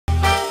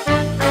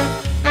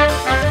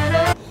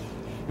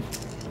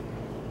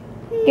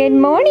Good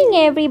morning,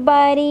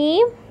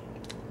 everybody.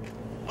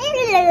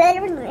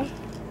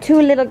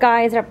 Two little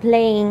guys are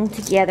playing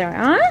together,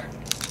 huh?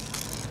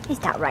 Is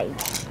that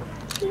right?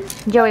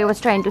 Joey was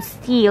trying to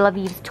steal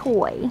Aviv's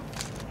toy.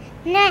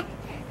 No.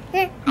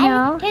 No?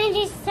 I tried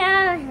to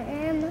show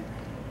him.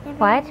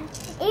 What?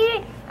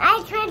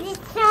 I tried to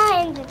show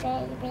him the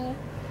baby.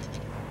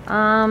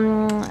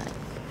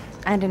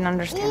 I didn't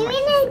understand. Even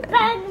I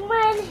bumped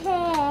my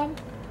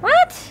head.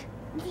 What?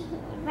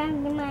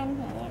 Bumped my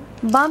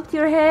head. Bumped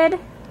your head?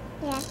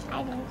 Yeah,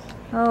 I did.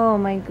 Oh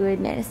my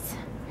goodness.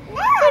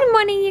 Good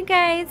morning, you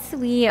guys.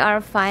 We are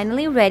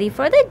finally ready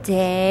for the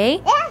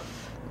day.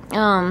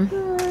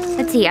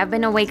 Let's see. I've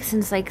been awake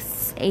since like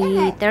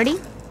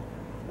 8:30.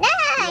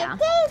 Yeah.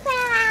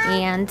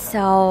 And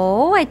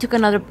so I took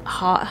another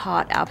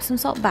hot Epsom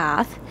salt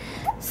bath,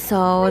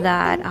 so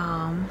that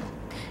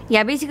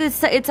yeah, basically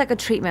it's like a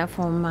treatment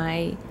for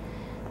my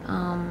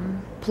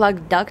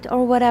plugged duct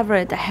or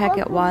whatever the heck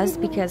it was,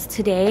 because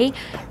today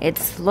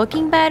it's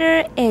looking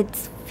better,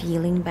 it's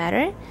feeling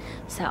better,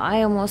 so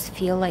I almost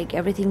feel like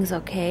everything's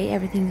okay,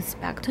 everything's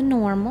back to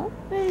normal.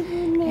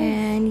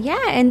 And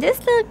yeah, and this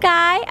little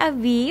guy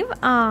Aviv,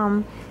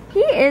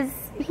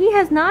 he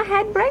has not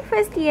had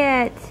breakfast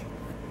yet.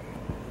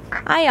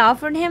 I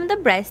offered him the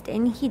breast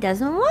and he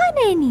doesn't want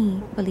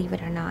any, believe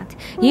it or not.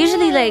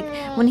 Usually, like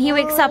when he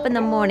wakes up in the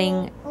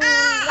morning,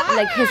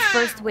 like his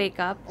first wake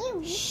up,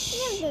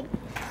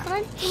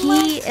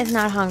 he is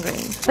not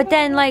hungry. But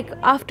then like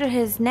after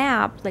his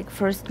nap, like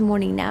first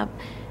morning nap,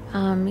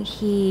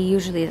 he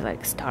usually is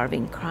like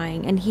starving,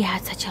 crying, and he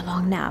had such a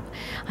long nap.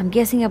 I'm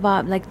guessing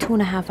about like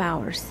 2.5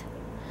 hours.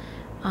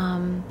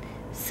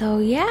 So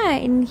yeah,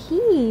 and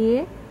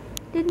he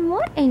didn't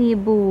want any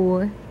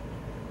boo.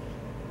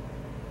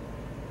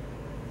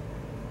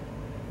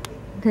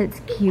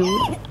 That's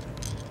cute.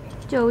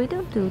 Joey,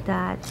 don't do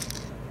that.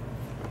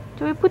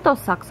 Joey, put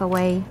those socks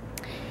away.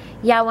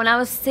 Yeah, when I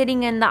was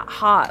sitting in that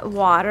hot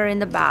water in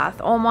the bath,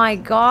 oh my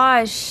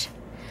gosh,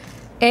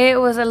 it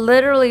was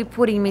literally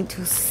putting me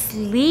to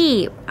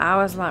sleep. I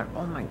was like,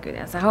 oh my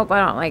goodness, I hope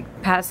I don't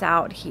like pass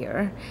out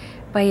here.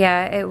 But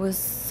yeah, it was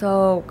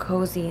so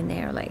cozy in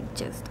there, like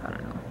just, I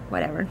don't know,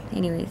 whatever.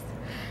 Anyways,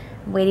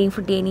 I'm waiting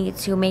for Danny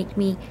to make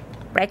me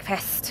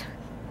breakfast.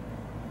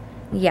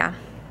 Yeah.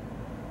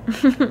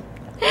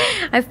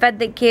 I fed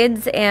the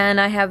kids and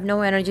I have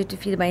no energy to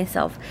feed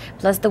myself.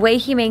 Plus the way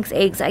he makes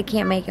eggs, I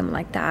can't make him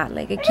like that.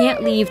 Like I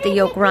can't leave the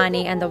yolk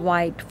runny and the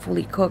white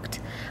fully cooked.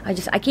 I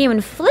can't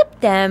even flip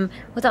them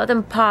without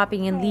them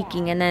popping and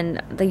leaking, and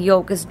then the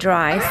yolk is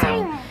dry.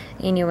 So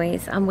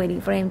anyways, I'm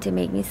waiting for him to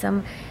make me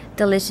some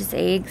delicious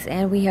eggs,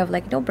 and we have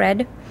like no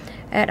bread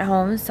at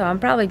home, so I'm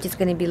probably just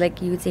gonna be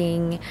like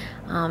using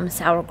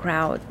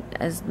sauerkraut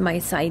as my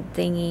side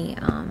thingy.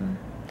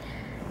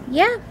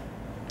 Yeah.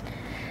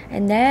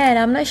 And then,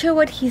 I'm not sure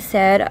what he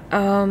said,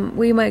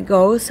 we might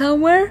go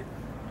somewhere.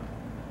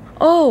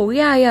 Oh,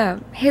 yeah,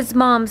 his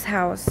mom's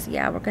house.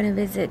 Yeah, we're gonna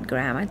visit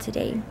Grandma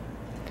today.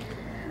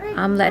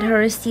 Let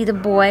her see the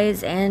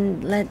boys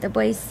and let the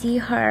boys see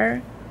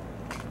her.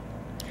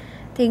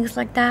 Things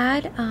like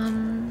that.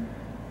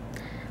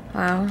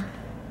 Wow.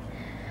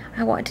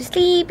 I want to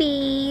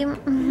sleepy.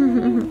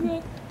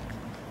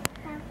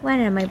 What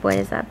are my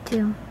boys up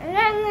to?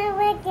 I'm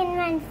working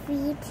my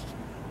feet.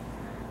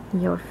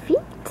 Your feet?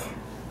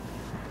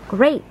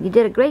 Great, you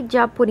did a great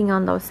job putting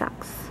on those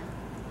socks.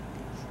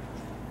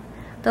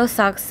 Those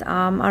socks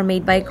are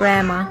made by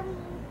Grandma.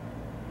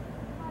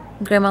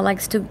 Grandma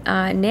likes to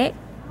knit,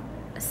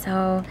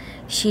 so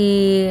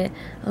she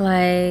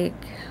like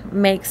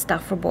makes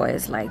stuff for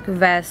boys, like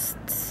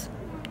vests,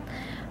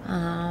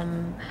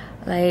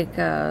 like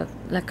a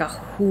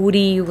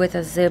hoodie with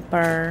a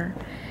zipper,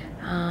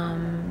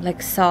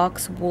 like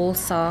socks, wool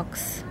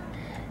socks.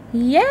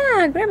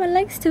 Yeah, Grandma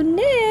likes to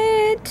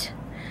knit.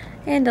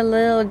 And the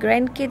little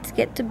grandkids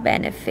get to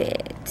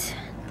benefit.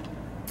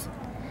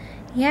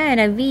 Yeah, and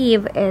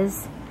Aviv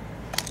is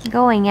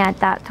going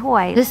at that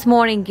toy. This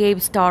morning, Gabe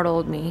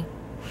startled me.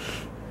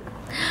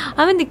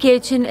 I'm in the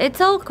kitchen. It's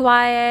all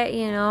quiet,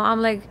 you know.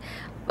 I'm like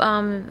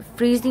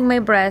freezing my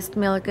breast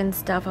milk and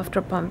stuff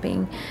after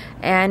pumping.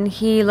 And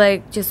he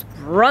like just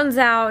runs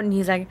out and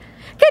he's like,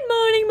 "Good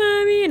morning,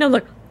 Mommy." And I'm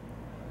like,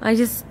 I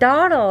just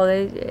startled.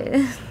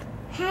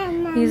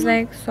 He's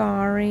like,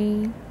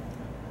 "Sorry."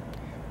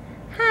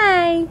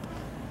 Hi.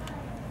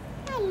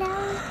 Hello.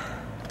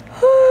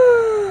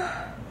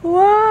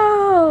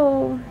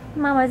 Wow.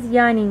 Mama's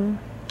yawning.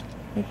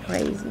 You're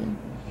crazy.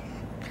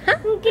 Huh?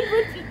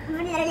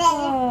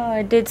 Oh,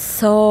 I did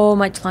so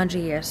much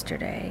laundry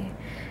yesterday.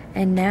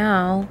 And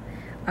now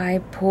I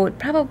put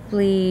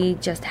probably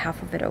just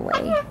half of it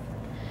away.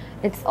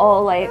 It's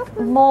all like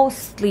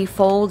mostly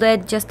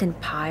folded, just in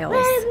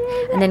piles.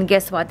 And then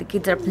guess what? The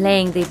kids are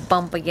playing. They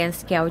bump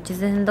against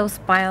couches and those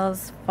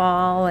piles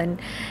fall and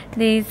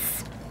they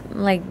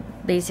like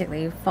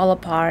basically fall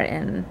apart,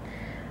 and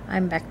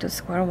I'm back to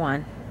square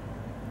one.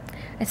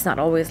 It's not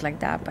always like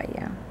that, but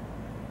yeah.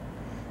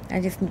 I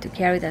just need to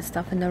carry that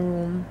stuff in the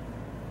room.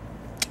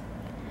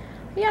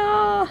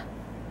 Yeah.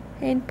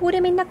 And put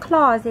them in the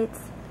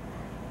closets.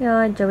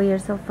 Yeah, Joey, you're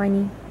so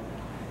funny.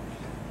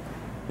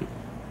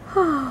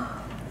 Hello,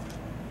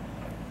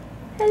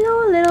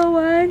 little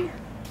one.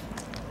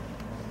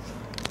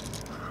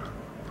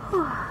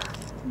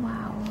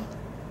 Wow.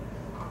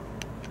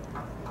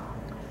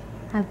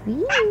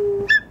 Avi.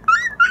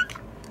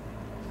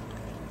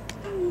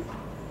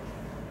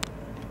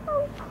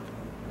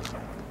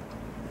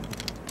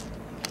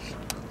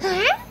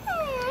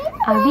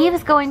 Aviv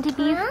is going to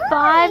be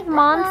 5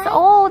 months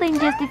old in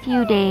just a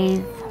few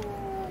days.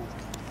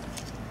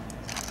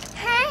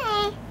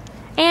 Hi.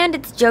 And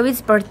it's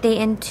Joey's birthday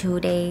in 2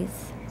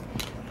 days.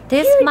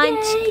 This 2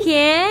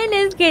 munchkin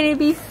is gonna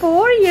be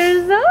 4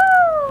 years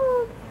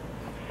old.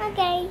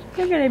 Okay.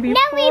 You're gonna be Now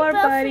we 4,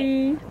 both-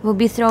 buddy. We'll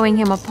be throwing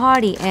him a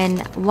party in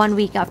 1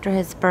 week after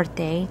his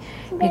birthday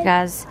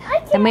because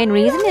the main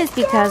reason is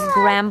because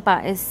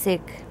Grandpa is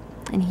sick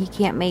and he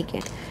can't make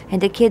it.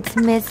 And the kids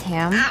miss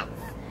him.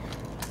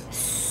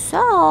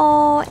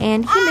 So,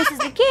 and he misses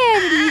the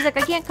kid. He's like,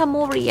 I can't come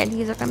over yet.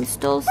 He's like, I'm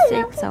still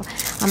sick. So,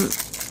 I'm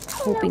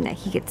hoping that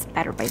he gets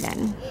better by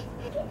then.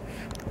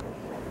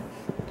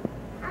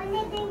 I'm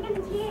gonna think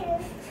of you.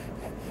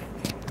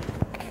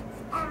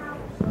 Ow.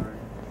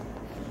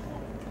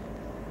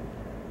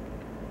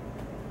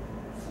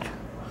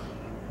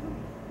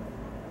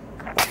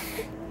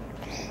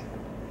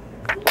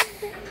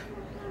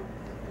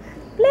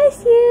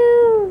 Bless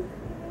you.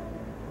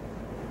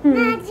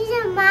 Now, these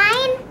are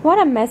mine. What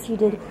a mess you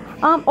did.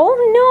 Oh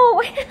no.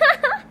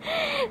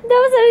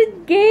 Those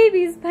are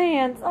Gaby's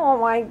pants. Oh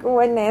my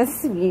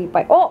goodness. Sweet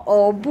butt.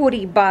 Oh,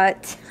 booty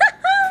butt.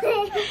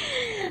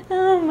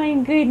 Oh my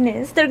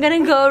goodness. They're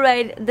gonna go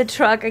ride the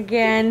truck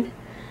again.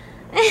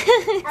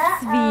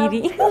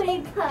 Sweetie.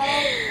 Booty butt.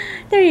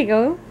 There you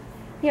go.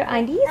 Your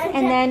undies.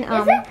 And then,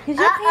 here's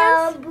your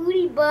pants.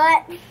 Booty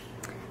butt.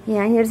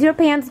 Yeah, here's your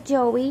pants,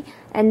 Joey.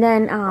 And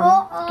then,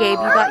 Gabe,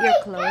 you got your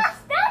clothes.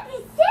 That's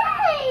the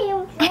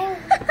same.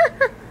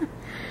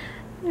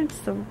 It's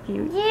so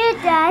cute.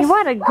 Yeah,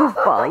 What a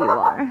goofball you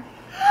are.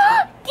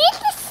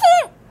 This is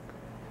it.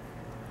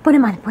 Put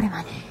him on, put him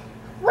on.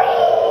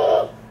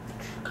 Wait.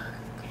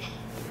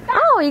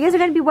 Oh, you guys are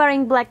going to be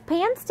wearing black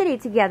pants today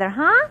together,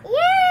 huh?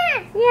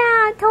 Yeah.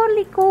 Yeah,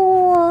 totally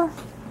cool.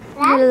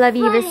 Little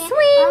Aviv is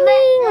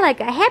swinging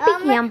like a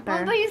happy camper.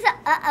 Mama, you said,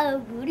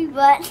 booty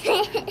butt.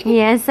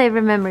 Yes, I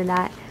remember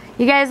that.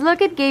 You guys,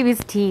 look at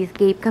Gaby's teeth.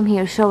 Gabe, come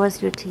here, show us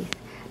your teeth.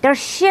 They're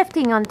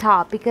shifting on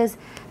top because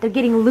they're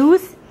getting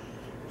loose.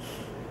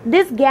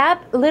 This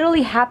gap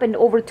literally happened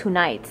over 2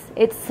 nights.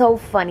 It's so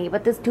funny,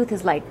 but this tooth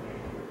is like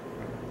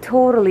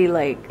totally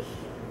like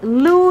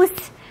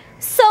loose.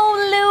 So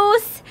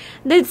loose.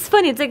 It's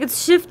funny, it's like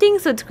it's shifting,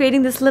 so it's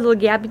creating this little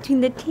gap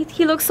between the teeth.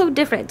 He looks so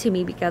different to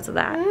me because of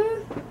that.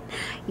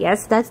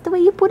 Yes, that's the way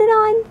you put it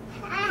on.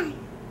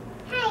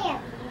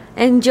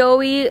 And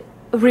Joey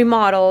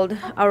remodeled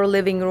our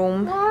living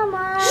room.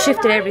 Mama.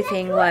 Shifted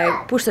everything,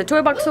 like pushed the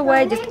toy box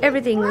away, just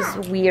everything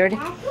is weird.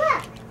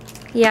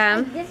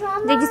 Yeah,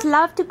 they just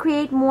love to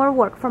create more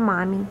work for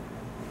mommy.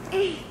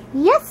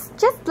 Yes,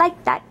 just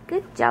like that.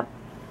 Good job.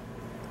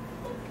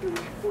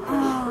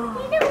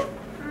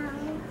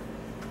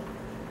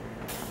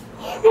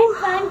 I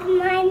bumped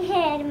my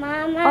head,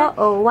 Mama.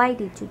 Uh-oh, why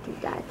did you do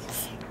that?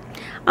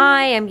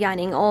 I am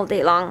yawning all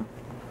day long.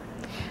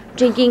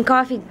 Drinking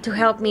coffee to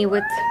help me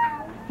with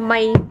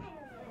my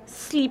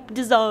sleep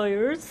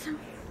desires.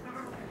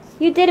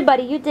 You did it,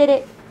 buddy. You did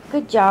it.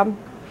 Good job.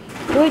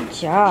 Good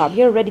job.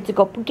 You're ready to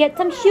go get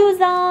some shoes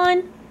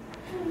on.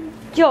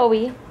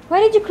 Joey, why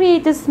did you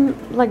create this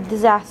like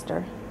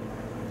disaster?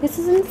 This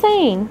is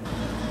insane.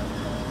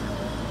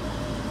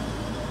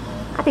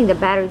 I think the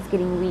battery is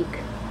getting weak.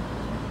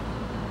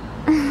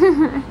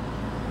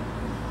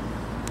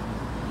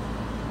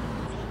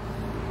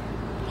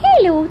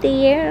 Hello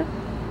there.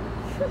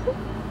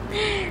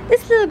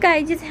 This little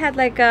guy just had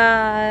like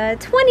a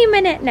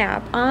 20-minute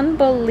nap.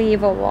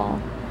 Unbelievable.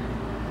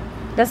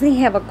 Doesn't he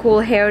have a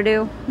cool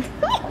hairdo?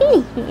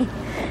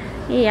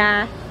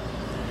 Yeah.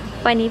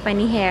 Funny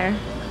hair.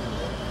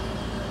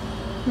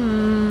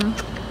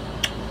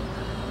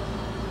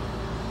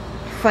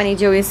 Funny,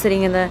 Joey's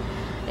sitting in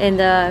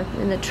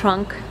the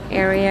trunk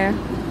area.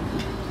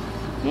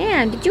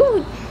 Yeah, did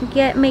you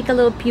make a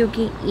little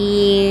pukey?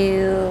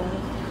 Ew.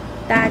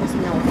 That's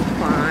no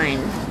fun.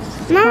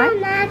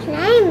 Mama, can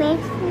I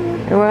mix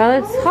it? Well,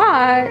 it's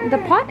hot. The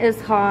pot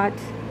is hot.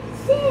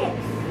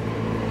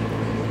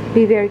 6.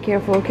 Be very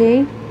careful,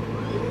 okay?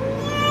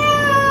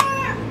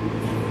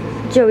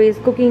 Joey is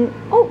cooking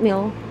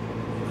oatmeal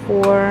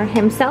for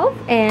himself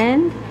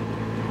and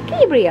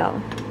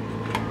Gabriel.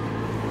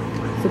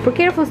 Super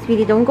careful,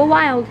 sweetie. Don't go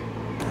wild.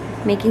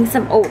 Making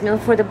some oatmeal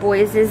for the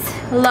boys'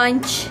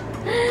 lunch.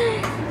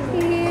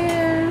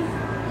 Yeah.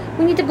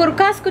 We need to go to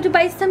Costco to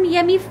buy some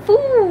yummy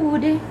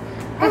food.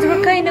 Because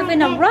we're kind of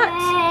in a rut.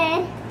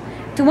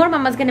 Tomorrow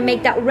Mama's gonna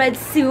make that red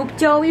soup,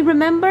 Joey,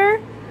 remember?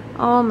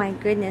 Oh my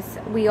goodness,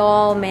 we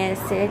all miss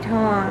it,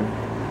 huh?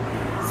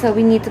 So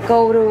we need to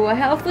go to a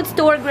health food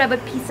store, grab a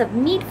piece of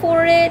meat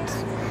for it.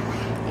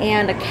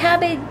 and a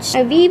cabbage.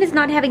 Aviv is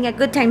not having a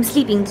good time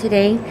sleeping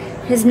today.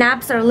 His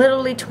naps are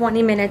literally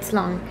 20 minutes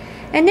long.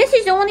 And this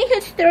is only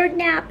his third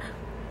nap.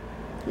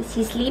 Is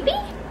he sleepy?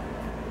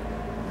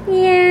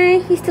 Yeah,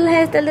 he still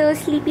has the little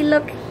sleepy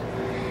look.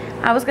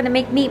 I was gonna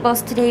make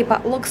meatballs today,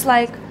 but looks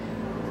like,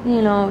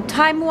 you know,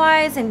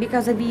 time-wise and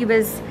because Aviv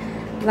is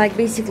like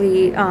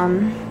basically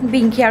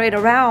being carried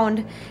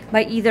around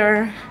by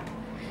either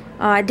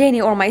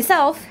Danny or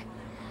myself,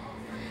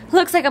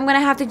 looks like I'm gonna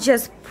have to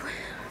just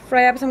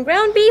fry up some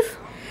ground beef,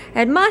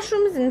 add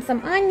mushrooms and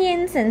some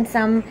onions and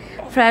some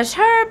fresh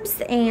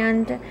herbs,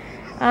 and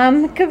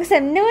cook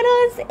some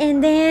noodles,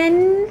 and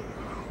then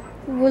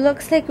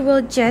looks like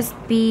we'll just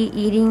be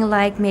eating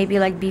like maybe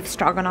like beef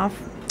stroganoff,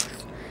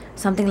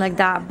 something like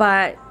that,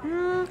 but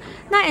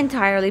not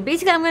entirely.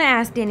 Basically, I'm gonna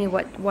ask Danny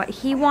what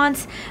he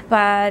wants,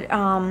 but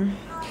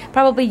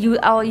probably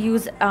I'll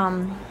use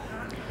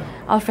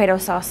Alfredo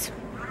sauce.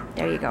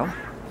 There you go.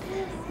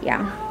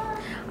 Yeah,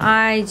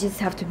 I just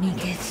have to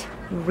make it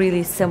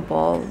really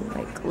simple,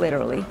 like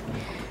literally.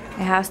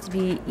 It has to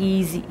be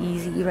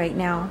easy right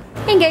now.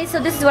 Hey guys, so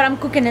this is what I'm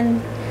cooking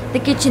in the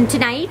kitchen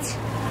tonight.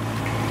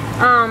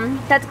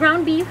 That's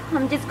ground beef.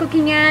 I'm just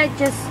cooking it,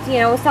 just, you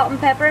know, salt and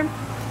pepper.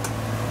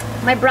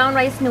 My brown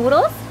rice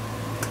noodles.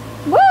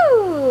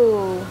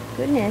 Woo!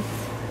 Goodness.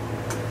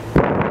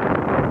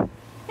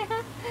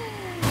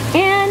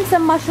 And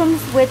some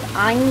mushrooms with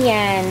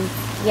onions.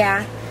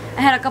 Yeah,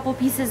 I had a couple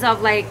pieces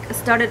of like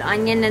started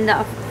onion in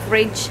the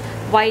fridge,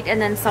 white and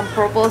then some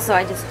purple, so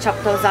I just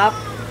chopped those up.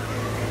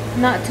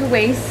 Not to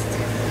waste.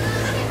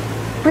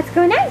 What's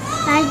going on?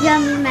 That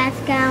yummy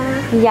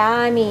mascara.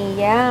 Yummy,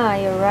 yeah,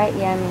 you're right,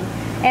 yummy.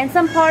 And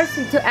some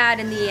parsley to add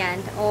in the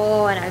end.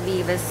 Oh, and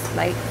Aviv is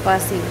like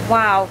fussy.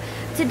 Wow,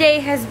 today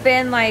has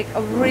been like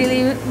a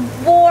really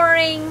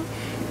boring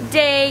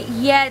day,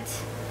 yet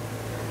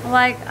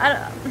like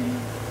I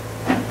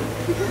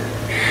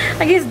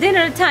guess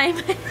dinner time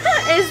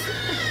is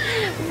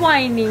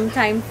winding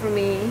time for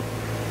me.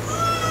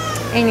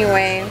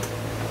 Anyway,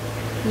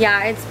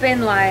 yeah, it's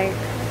been like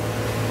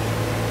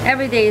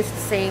every day is the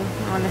same,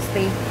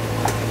 honestly.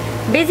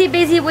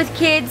 Busy with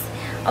kids,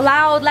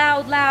 loud,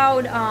 like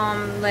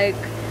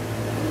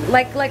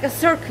a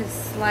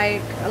circus,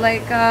 like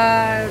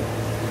I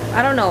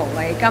don't know,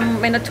 like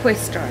I'm in a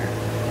twister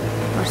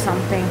or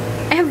something.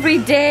 Every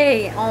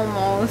day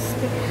almost.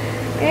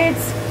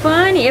 It's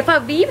funny. If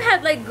Aviv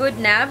had like good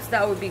naps,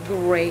 that would be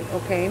great,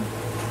 okay?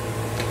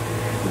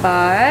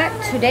 But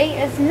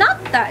today is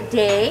not that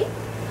day.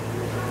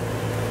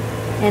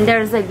 And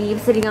there's Aviv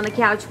sitting on the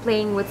couch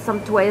playing with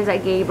some toys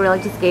that Gabriel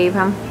just gave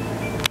him.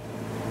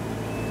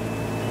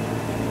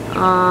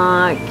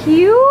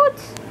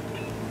 Cute.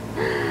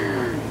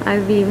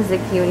 Aviv's a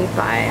cutie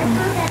pie.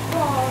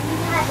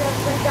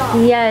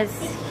 Yes.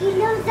 He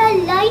knows the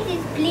light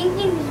is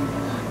blinking.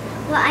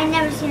 Well, I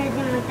never seen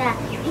anything like that.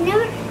 He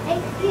never.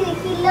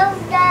 He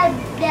loves that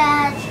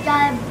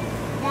number.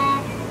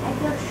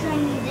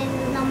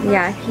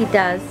 Yeah, he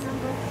does.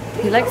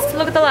 He likes to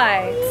look at the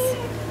lights.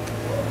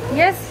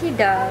 Yes, he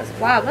does.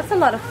 Wow, that's a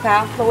lot of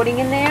fat floating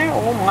in there.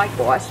 Oh my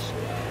gosh.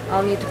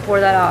 I'll need to pour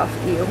that off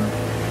you.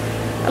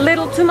 A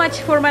little too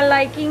much for my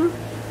liking.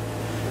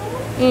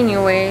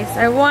 Anyways,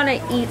 I want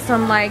to eat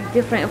some like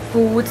different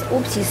foods.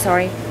 Oopsie,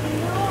 sorry.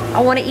 I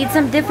want to eat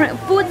some different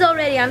foods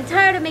already. I'm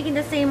tired of making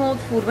the same old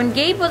food. When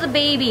Gabe was a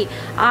baby,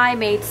 I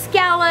made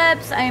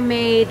scallops. I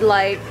made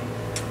like,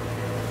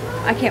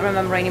 I can't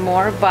remember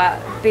anymore, but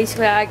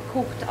basically I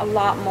cooked a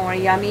lot more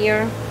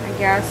yummier, I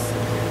guess.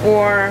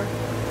 Or,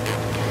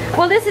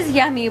 well, this is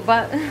yummy,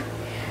 but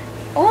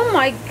oh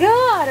my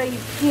god, are you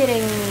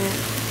kidding me?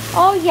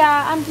 Oh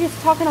yeah, I'm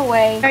just talking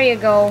away. There you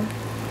go.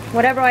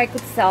 Whatever I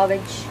could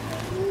salvage.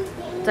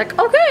 It's like,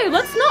 okay,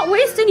 let's not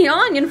waste any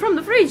onion from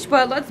the fridge,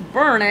 but let's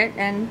burn it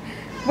and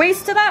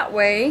waste it that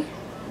way.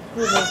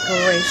 Goodness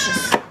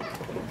gracious.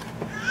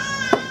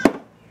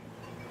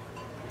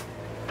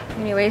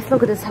 Anyways,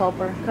 look at this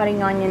helper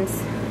cutting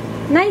onions.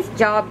 Nice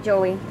job,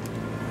 Joey.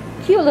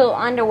 Cute little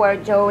underwear,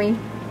 Joey.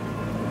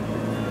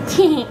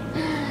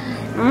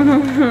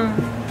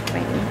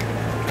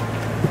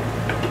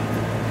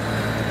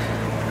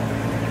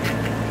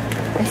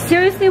 I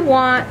seriously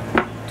want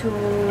to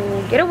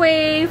get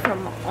away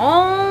from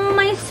all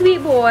my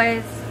sweet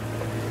boys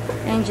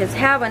and just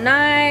have a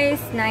nice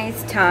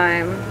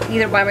time,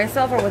 either by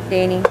myself or with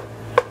Danny.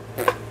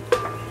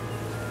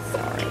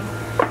 Sorry,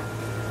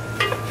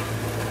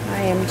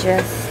 I am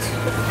just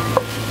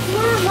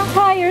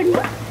tired.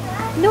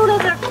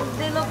 Noodles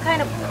they look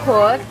kind of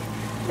cooked.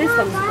 This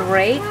looks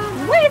great.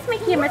 Why is my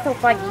camera so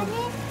fuggy?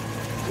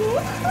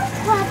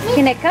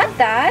 Can I cut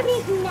that?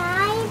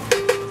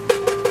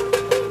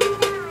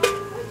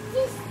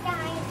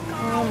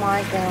 Oh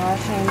my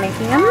gosh, I'm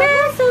making a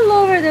mess all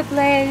over the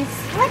place.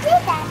 What is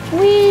that?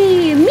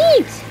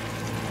 Meat!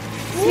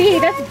 Sweetie,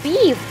 that's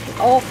beef.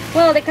 Oh,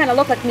 well, they kind of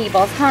look like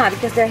meatballs, huh?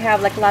 Because they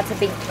have like lots of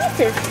big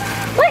pieces.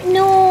 But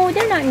no,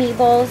 they're not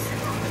meatballs.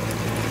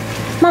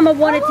 Mama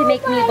wanted to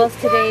make meatballs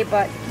today,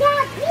 but...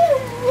 Dad, you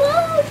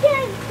won't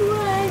get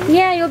one.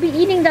 Yeah, you'll be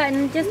eating that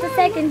in just a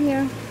second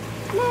here.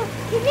 No,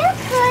 can you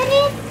cut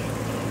it?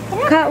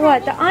 Cut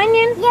what? The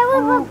onion? Yeah,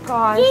 Oh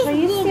gosh, are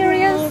you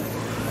serious?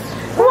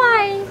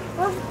 Why?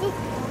 With this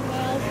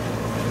knife.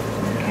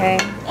 Okay.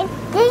 And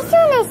this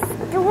one is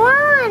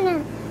strong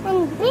and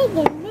big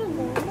and big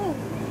and big.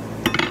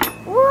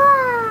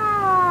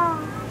 Wow!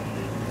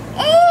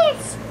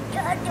 It's the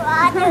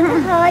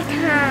whole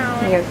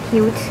town. You're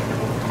cute.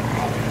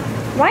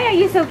 Why are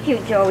you so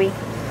cute, Joey?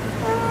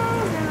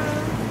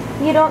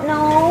 You don't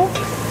know?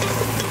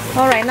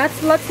 Alright,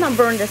 let's not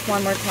burn this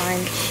one more time.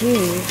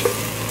 Jeez.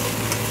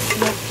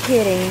 No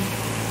kidding.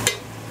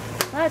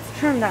 Let's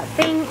turn that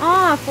thing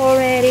off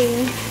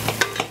already.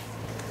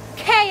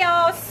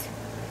 Chaos!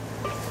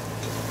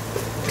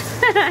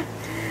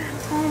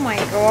 Oh my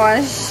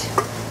gosh.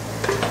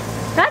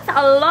 That's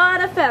a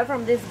lot of fat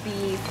from this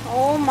beef.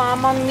 Oh,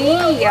 mamma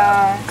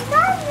mia.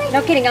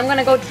 No kidding, I'm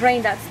gonna go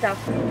drain that stuff.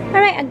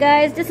 Alright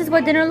guys, this is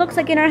what dinner looks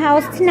like in our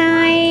house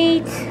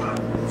tonight.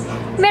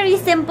 Very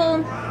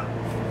simple.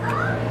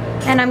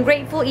 And I'm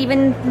grateful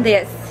even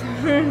this.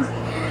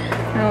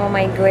 Oh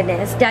my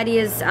goodness. Daddy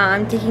is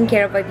taking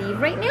care of Aviv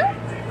right now.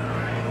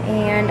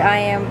 And I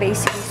am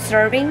basically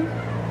serving.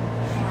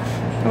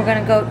 We're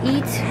gonna go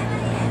eat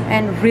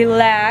and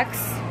relax.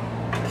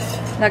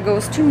 That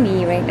goes to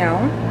me right now.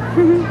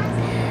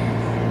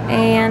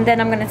 And then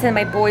I'm gonna send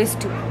my boys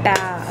to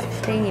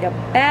bath. They need a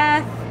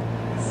bath.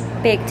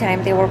 Big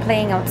time. They were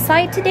playing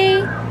outside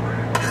today.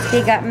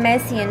 They got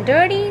messy and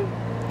dirty.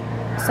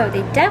 So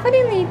they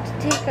definitely need to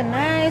take a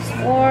nice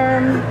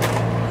warm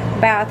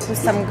bath with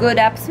some good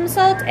Epsom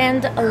salt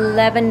and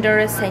lavender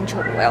essential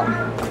oil.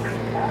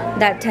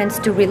 That tends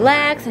to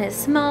relax and it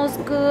smells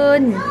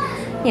good. And,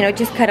 you know,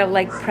 just kind of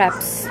like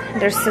preps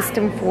their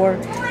system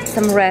for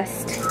some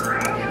rest.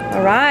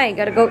 Alright,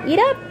 gotta go eat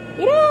up.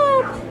 Eat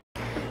up!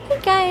 Hey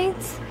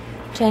guys.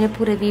 Trying to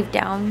put Aviv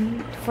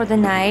down for the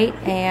night,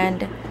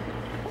 and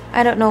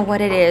I don't know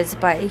what it is,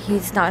 but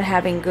he's not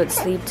having good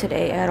sleep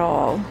today at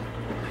all.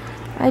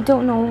 I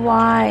don't know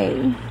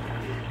why.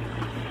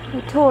 I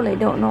totally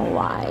don't know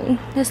why.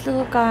 This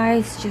little guy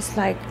is just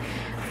like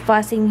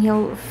fussing.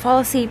 He'll fall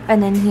asleep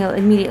and then he'll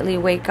immediately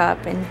wake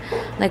up and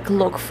like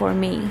look for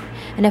me.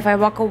 And if I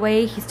walk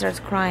away, he starts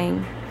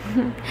crying.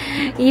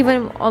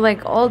 Even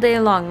like all day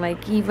long,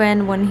 like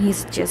even when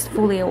he's just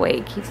fully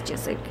awake, he's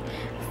just like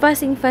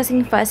fussing.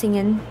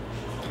 And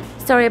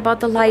sorry about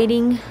the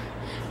lighting.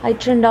 I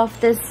turned off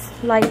this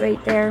light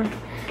right there,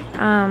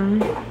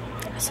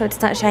 so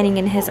it's not shining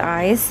in his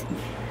eyes.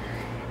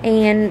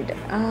 And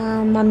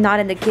I'm not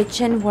in the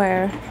kitchen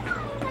where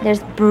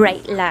there's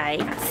bright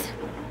lights.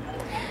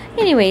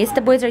 Anyways,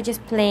 the boys are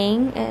just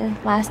playing.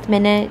 Last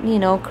minute, you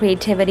know,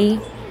 creativity.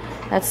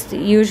 That's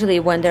usually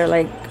when they're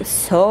like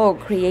so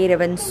creative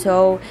and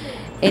so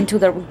into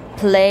their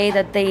play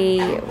that they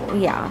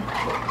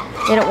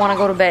don't want to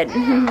go to bed.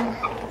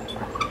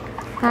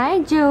 Hi,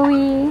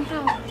 Joey.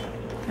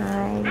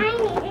 Hi.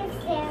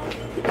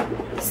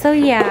 So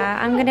yeah,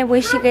 I'm gonna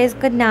wish you guys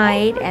good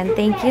night and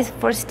thank you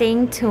for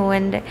staying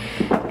tuned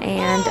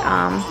and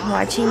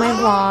watching my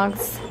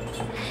vlogs.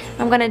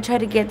 I'm gonna try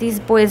to get these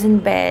boys in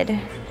bed,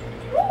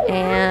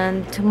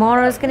 and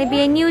tomorrow is gonna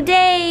be a new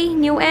day,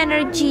 new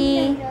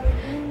energy,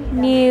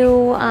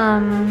 new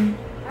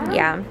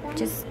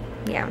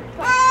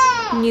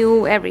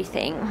new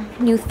everything,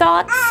 new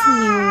thoughts,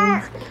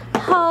 new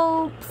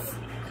hopes.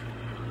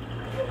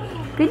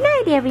 Good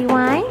night,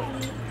 everyone.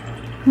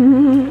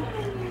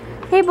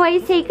 Hey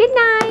boys, say good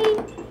night.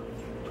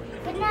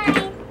 Good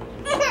night.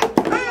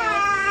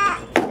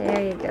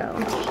 There you go.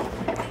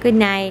 Good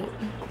night.